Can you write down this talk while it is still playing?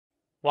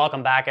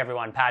Welcome back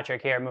everyone,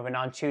 Patrick here. Moving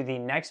on to the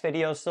next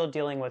video, still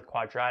dealing with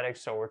quadratics.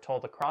 So we're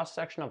told the cross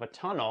section of a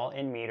tunnel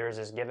in meters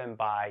is given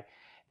by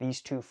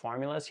these two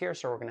formulas here.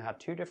 So we're going to have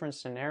two different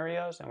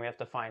scenarios and we have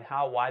to find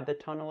how wide the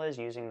tunnel is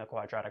using the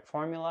quadratic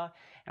formula,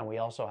 and we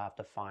also have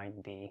to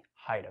find the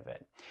height of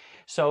it.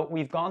 So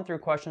we've gone through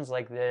questions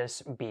like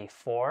this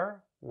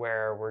before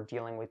where we're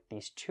dealing with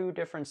these two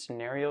different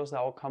scenarios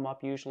that will come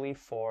up usually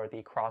for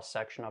the cross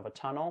section of a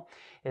tunnel.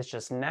 It's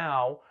just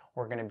now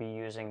we're going to be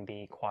using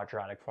the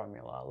quadratic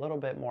formula, a little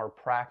bit more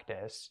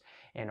practice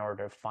in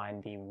order to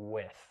find the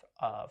width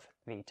of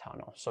the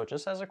tunnel. So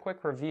just as a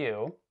quick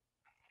review,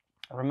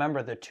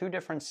 remember the two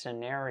different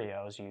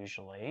scenarios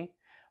usually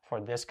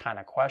for this kind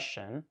of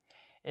question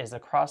is the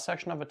cross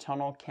section of a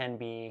tunnel can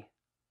be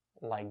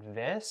like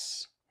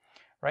this,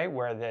 right?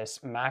 Where this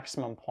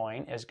maximum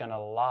point is going to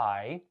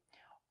lie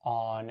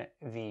on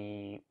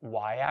the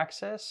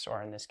y-axis,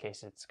 or in this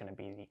case it's going to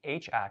be the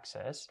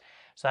h-axis.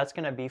 So that's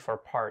going to be for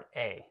part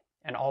A.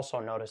 And also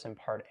notice in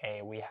part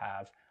A we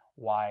have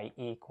y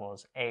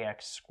equals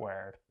ax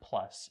squared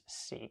plus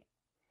c,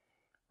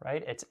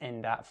 right? It's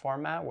in that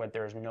format where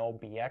there's no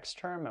bx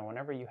term, and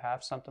whenever you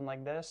have something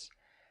like this,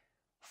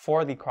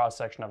 for the cross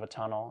section of a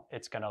tunnel,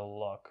 it's going to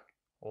look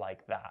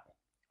like that,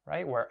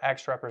 right? Where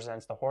x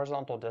represents the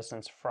horizontal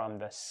distance from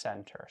the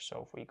center.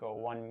 So if we go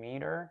 1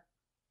 meter,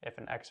 if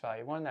an x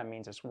value 1, that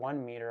means it's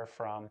 1 meter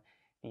from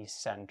the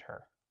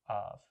center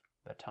of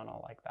the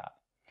tunnel like that.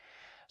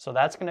 So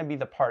that's going to be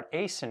the part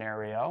A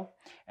scenario.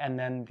 And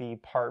then the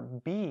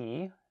part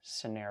B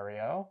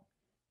scenario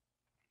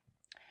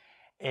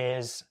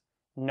is,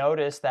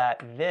 notice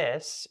that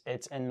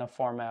it's in the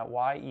format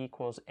y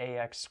equals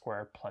ax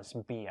squared plus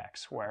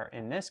bx, where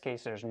in this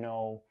case there's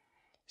no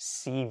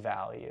c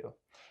value.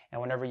 And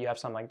whenever you have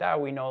something like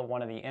that, we know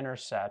one of the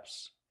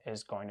intercepts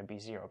is going to be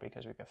 0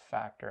 because we could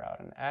factor out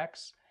an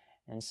x,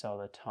 and so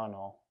the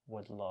tunnel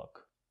would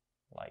look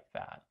like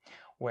that,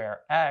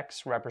 where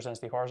x represents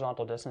the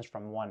horizontal distance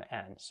from one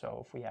end.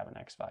 So if we have an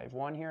x value of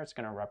 1 here, it's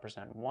going to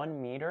represent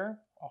 1 meter,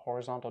 a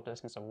horizontal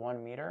distance of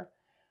 1 meter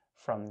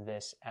from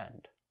this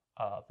end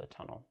of the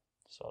tunnel.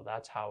 So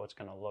that's how it's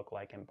going to look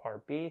like in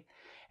part B.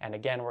 And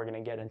again, we're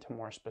going to get into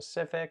more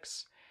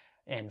specifics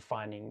in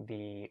finding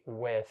the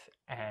width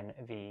and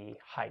the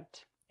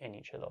height in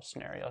each of those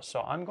scenarios.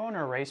 So I'm going to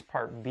erase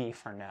part B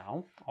for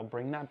now. I'll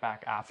bring that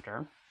back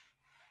after.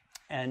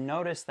 And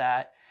notice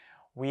that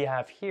we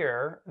have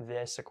here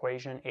this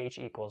equation h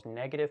equals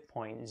negative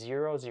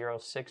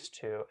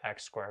 0.0062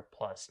 x squared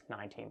plus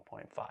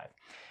 19.5.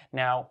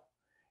 Now,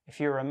 if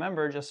you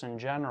remember, just in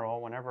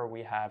general, whenever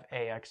we have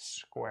ax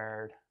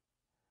squared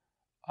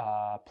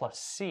plus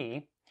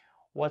c,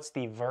 what's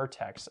the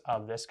vertex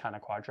of this kind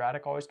of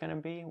quadratic always going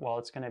to be? Well,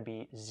 it's going to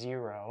be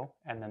 0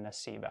 and then the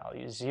c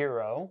value.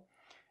 0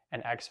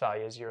 and x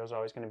value 0 is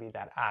always going to be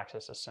that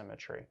axis of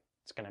symmetry.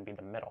 It's going to be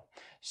the middle.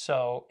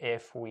 So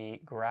if we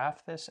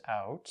graph this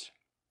out,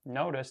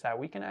 notice that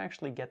we can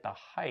actually get the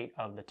height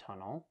of the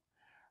tunnel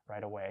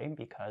right away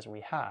because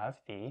we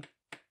have the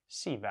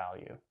c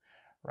value,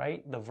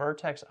 right? The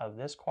vertex of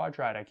this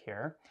quadratic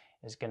here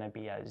is going to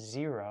be at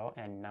 0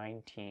 and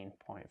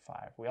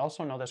 19.5. We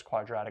also know this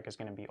quadratic is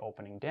going to be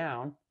opening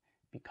down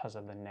because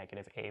of the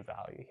negative a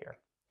value here.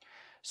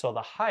 So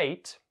the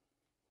height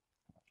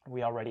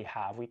we already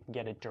have. We can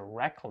get it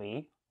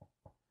directly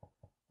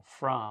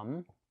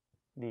from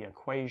the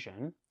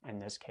equation in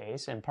this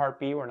case. In part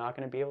B, we're not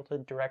going to be able to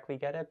directly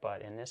get it,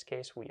 but in this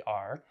case we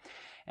are.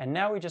 And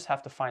now we just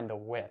have to find the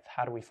width.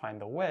 How do we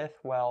find the width?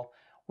 Well,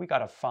 we got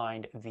to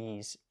find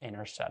these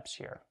intercepts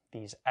here,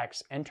 these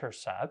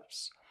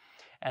x-intercepts.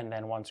 And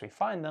then once we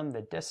find them,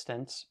 the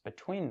distance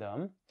between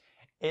them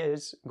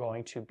is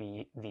going to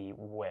be the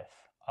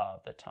width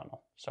of the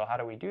tunnel. So how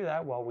do we do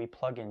that? Well, we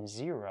plug in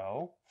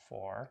 0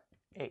 for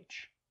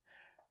h,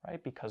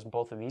 right? Because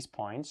both of these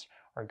points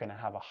are going to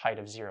have a height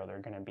of 0. They're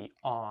going to be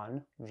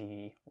on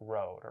the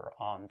road or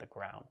on the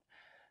ground.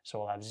 So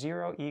we'll have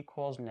 0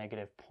 equals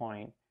negative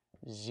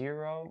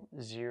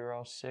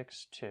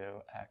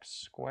 0.0062 x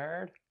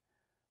squared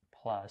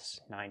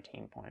plus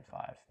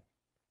 19.5.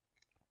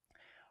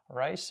 All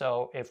right,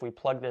 so if we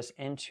plug this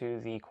into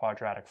the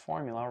quadratic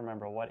formula,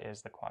 remember what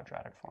is the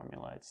quadratic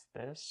formula? It's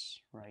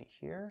this right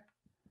here.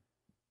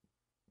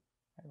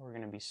 We're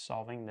going to be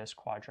solving this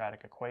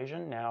quadratic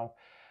equation. Now,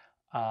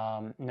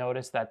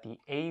 notice that the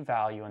a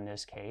value in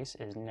this case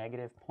is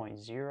negative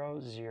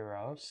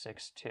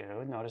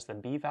 0.0062. Notice the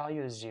b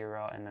value is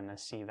 0 and then the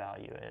c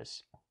value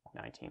is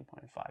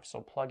 19.5.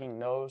 So plugging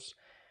those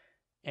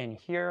in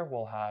here,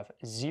 we'll have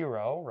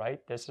 0,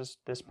 right? This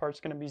part's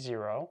going to be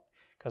 0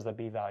 because the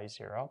b value is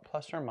 0,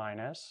 plus or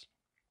minus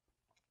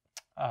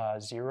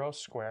 0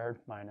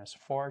 squared minus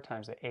 4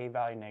 times the a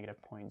value,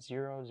 negative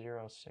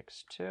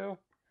 0.0062,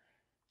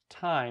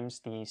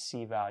 times the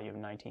c value of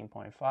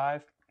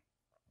 19.5,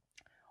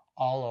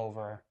 all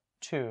over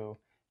 2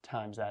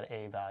 times that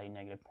a value,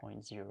 negative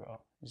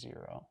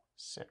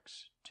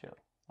 0.0062,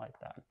 like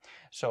that.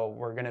 So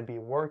we're going to be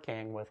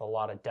working with a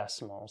lot of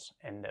decimals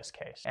in this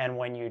case. And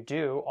when you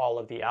do all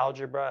of the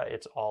algebra,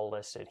 it's all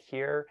listed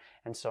here.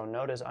 And so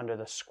notice under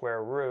the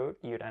square root,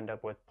 you'd end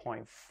up with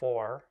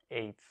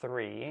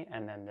 0.483,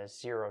 and then this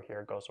 0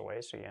 here goes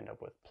away, so you end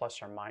up with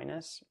plus or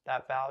minus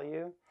that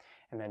value,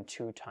 and then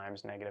 2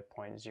 times negative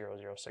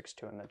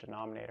 0.0062 in the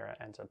denominator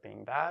ends up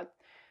being that.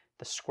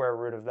 The square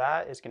root of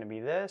that is going to be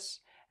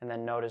this, and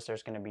then notice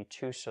there's going to be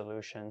 2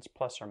 solutions,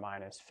 plus or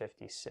minus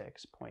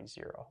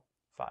 56.05.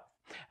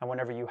 And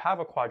whenever you have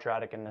a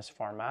quadratic in this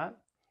format,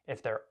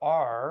 if there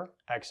are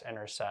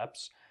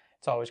x-intercepts,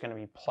 it's always going to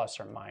be plus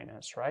or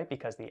minus, right?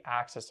 Because the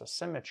axis of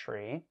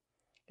symmetry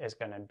is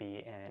going to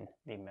be in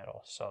the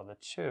middle. So the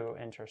 2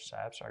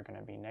 intercepts are going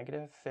to be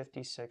negative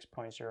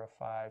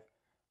 56.05,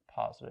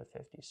 positive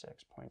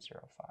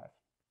 56.05,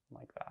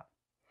 like that.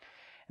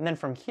 And then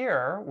from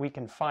here, we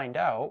can find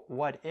out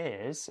what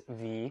is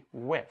the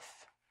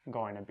width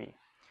going to be.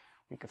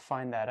 We could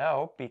find that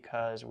out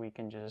because we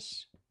can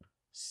just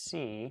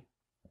see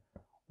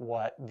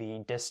what the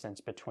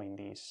distance between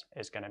these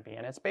is going to be.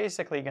 And it's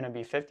basically going to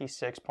be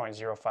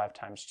 56.05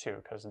 times 2,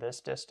 because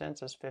this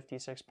distance is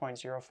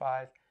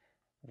 56.05,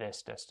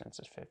 this distance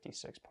is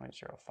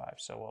 56.05.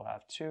 So we'll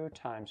have 2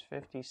 times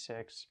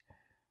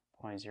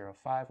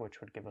 56.05,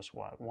 which would give us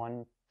what?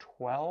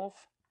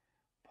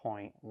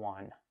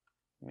 112.1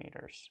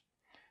 meters.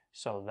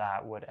 So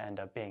that would end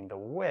up being the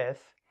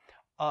width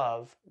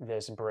of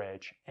this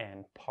bridge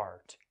in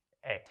part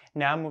A.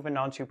 Now moving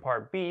on to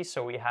part B,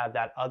 so we have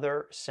that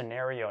other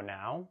scenario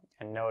now,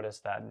 and notice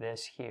that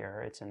this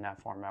here, it's in that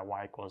format,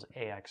 y equals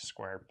ax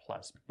squared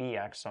plus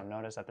bx, so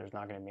notice that there's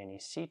not going to be any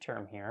c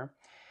term here.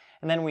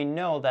 And then we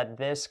know that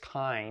this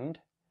kind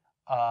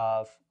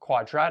of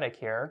quadratic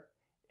here,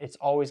 it's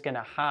always going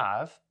to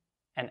have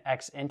an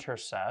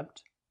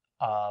x-intercept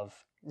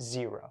of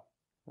 0.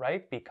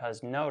 Right?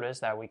 Because notice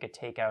that we could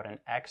take out an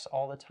x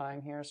all the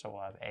time here, so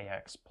we'll have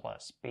ax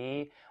plus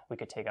b. We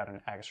could take out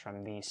an x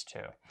from these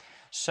two.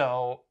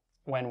 So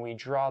when we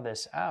draw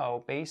this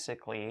out,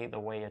 basically the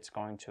way it's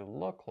going to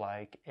look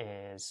like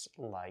is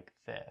like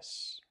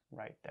this,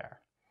 right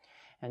there.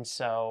 And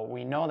so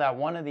we know that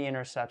one of the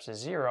intercepts is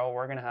 0.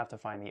 We're going to have to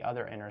find the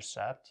other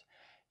intercept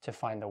to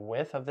find the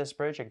width of this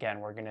bridge. Again,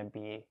 we're going to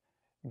be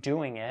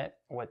doing it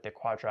with the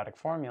quadratic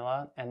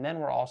formula, and then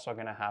we're also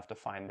going to have to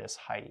find this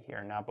height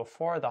here. Now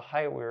before the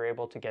height we were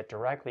able to get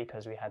directly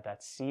because we had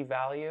that c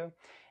value.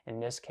 In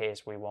this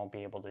case we won't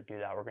be able to do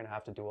that. We're going to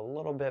have to do a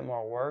little bit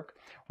more work.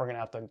 We're going to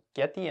have to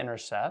get the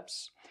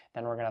intercepts,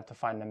 then we're going to have to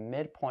find the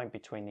midpoint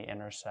between the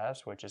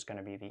intercepts, which is going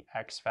to be the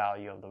x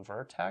value of the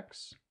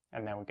vertex,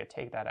 and then we could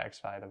take that x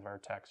value of the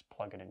vertex,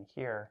 plug it in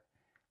here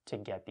to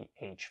get the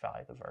h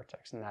value of the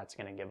vertex, and that's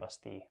going to give us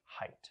the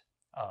height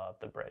of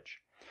the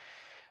bridge.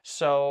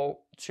 So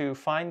to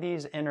find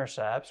these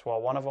intercepts,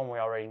 well, one of them we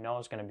already know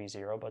is going to be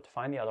 0, but to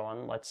find the other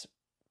one, let's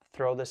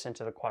throw this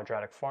into the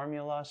quadratic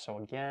formula. So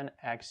again,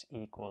 x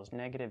equals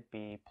negative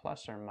b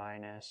plus or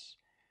minus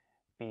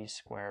b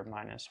squared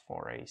minus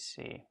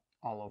 4ac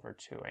all over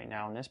 2a.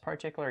 Now in this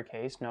particular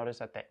case, notice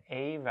that the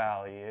a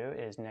value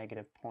is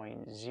negative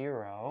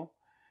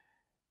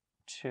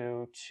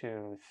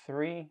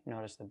 0.0223.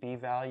 Notice the b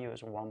value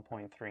is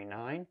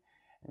 1.39,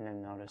 and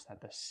then notice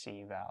that the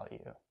c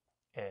value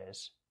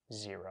is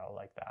 0,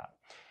 like that.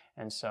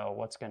 And so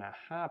what's going to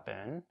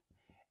happen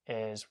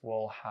is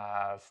we'll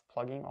have,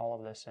 plugging all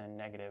of this in,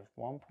 negative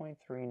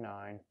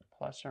 1.39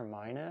 plus or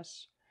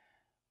minus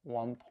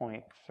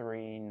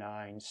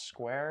 1.39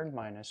 squared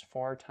minus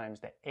 4 times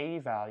the a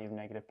value of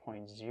negative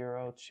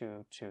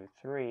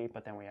 0.0223,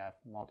 but then we have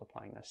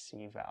multiplying the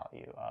c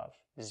value of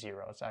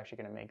 0. It's actually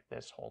going to make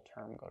this whole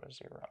term go to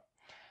 0.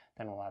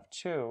 Then we'll have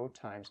 2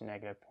 times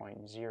negative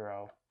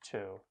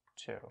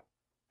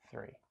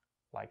 0.0223.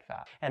 Like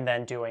that. And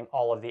then doing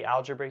all of the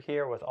algebra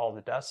here with all the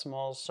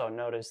decimals. So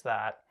notice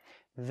that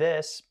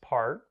this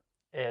part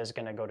is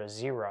going to go to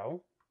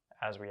 0,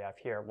 as we have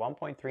here.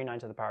 1.39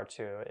 to the power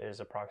 2 is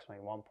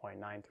approximately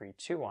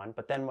 1.9321.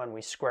 But then when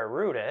we square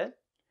root it,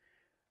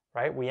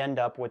 right, we end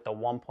up with the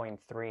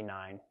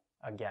 1.39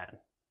 again,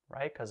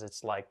 right? Because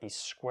it's like the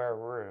square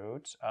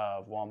root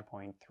of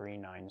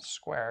 1.39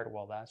 squared.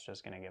 Well, that's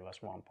just going to give us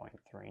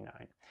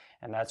 1.39.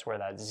 And that's where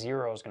that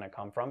 0 is going to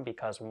come from,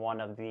 because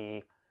one of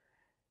the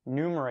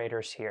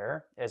numerators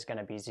here is going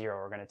to be 0.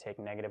 We're going to take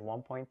negative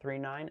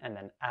 1.39 and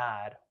then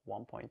add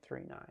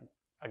 1.39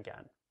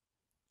 again.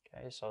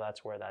 Okay, so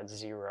that's where that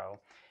 0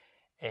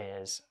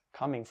 is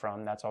coming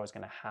from. That's always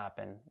going to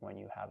happen when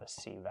you have a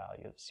c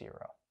value of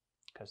 0,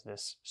 because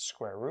this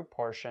square root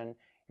portion,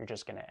 you're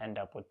just going to end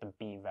up with the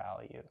b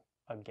value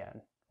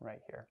again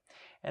right here.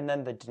 And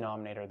then the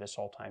denominator this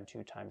whole time,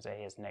 2 times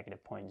a, is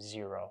negative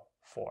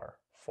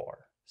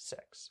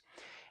 0.0446.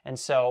 And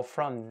so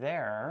from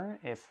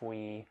there, if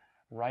we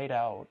write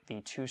out the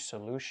 2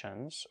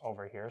 solutions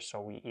over here, so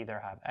we either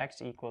have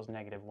x equals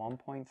negative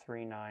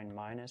 1.39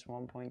 minus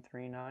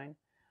 1.39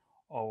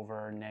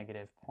 over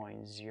negative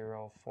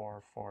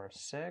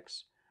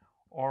 0.0446,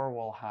 or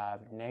we'll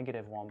have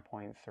negative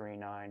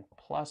 1.39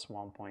 plus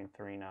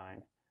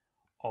 1.39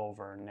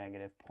 over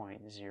negative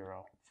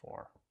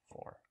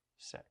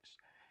 0.0446.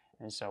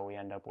 And so we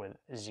end up with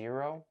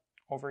 0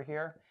 over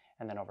here,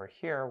 and then over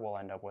here we'll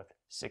end up with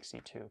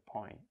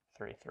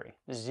 62.33.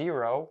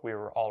 0 we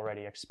were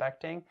already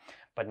expecting,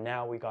 but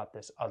now we got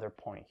this other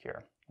point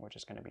here, which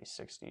is going to be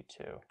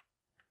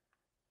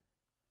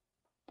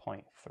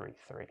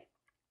 62.33,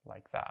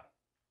 like that.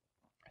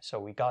 So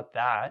we got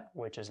that,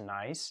 which is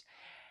nice.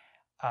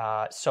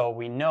 So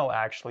we know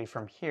actually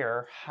from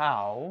here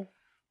how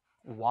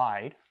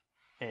wide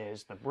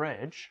is the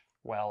bridge.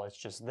 Well, it's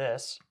just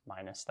this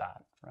minus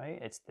that, right?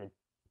 It's the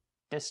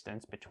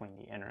distance between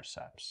the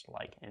intercepts,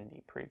 like in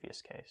the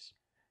previous case.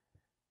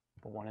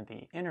 But one of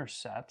the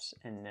intercepts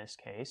in this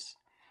case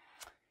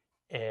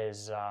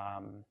is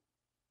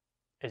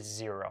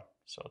 0.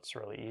 So it's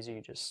really easy.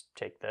 You just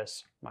take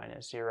this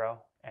minus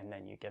 0, and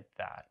then you get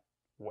that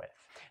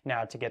width.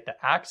 Now, to get the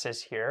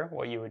axis here,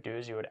 what you would do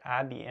is you would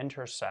add the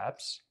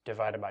intercepts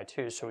divided by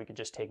 2. So we could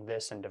just take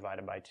this and divide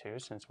it by 2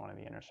 since one of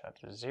the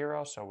intercepts is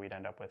 0. So we'd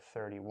end up with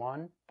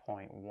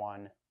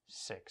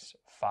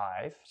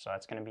 31.165. So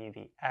that's going to be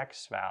the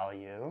x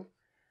value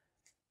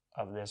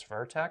of this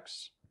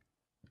vertex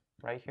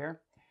right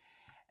here.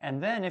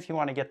 And then if you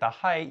want to get the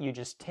height, you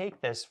just take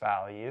this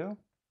value,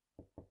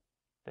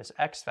 this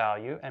x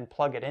value, and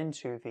plug it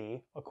into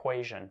the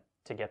equation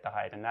to get the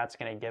height. And that's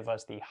going to give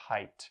us the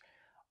height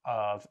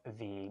of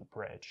the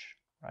bridge,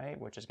 right?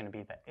 Which is going to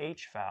be the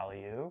h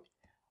value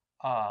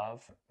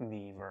of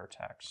the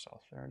vertex.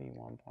 So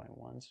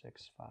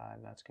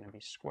 31.165, that's going to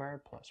be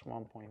squared plus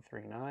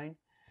 1.39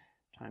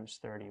 times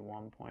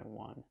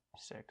 31.165,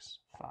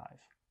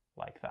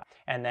 like that.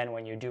 And then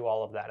when you do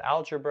all of that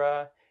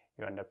algebra,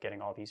 you end up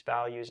getting all these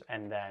values,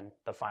 and then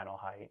the final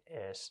height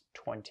is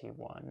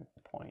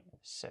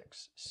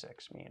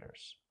 21.66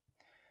 meters.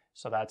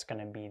 So that's going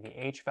to be the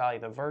h value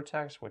of the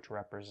vertex, which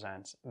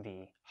represents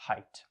the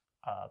height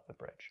of the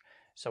bridge.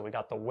 So we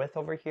got the width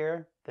over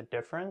here, the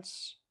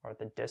difference or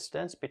the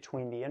distance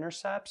between the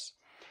intercepts,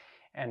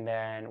 and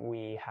then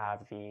we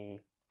have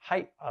the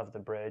height of the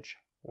bridge,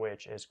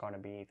 which is going to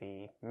be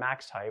the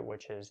max height,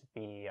 which is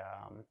the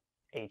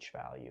h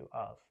value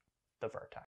of the vertex.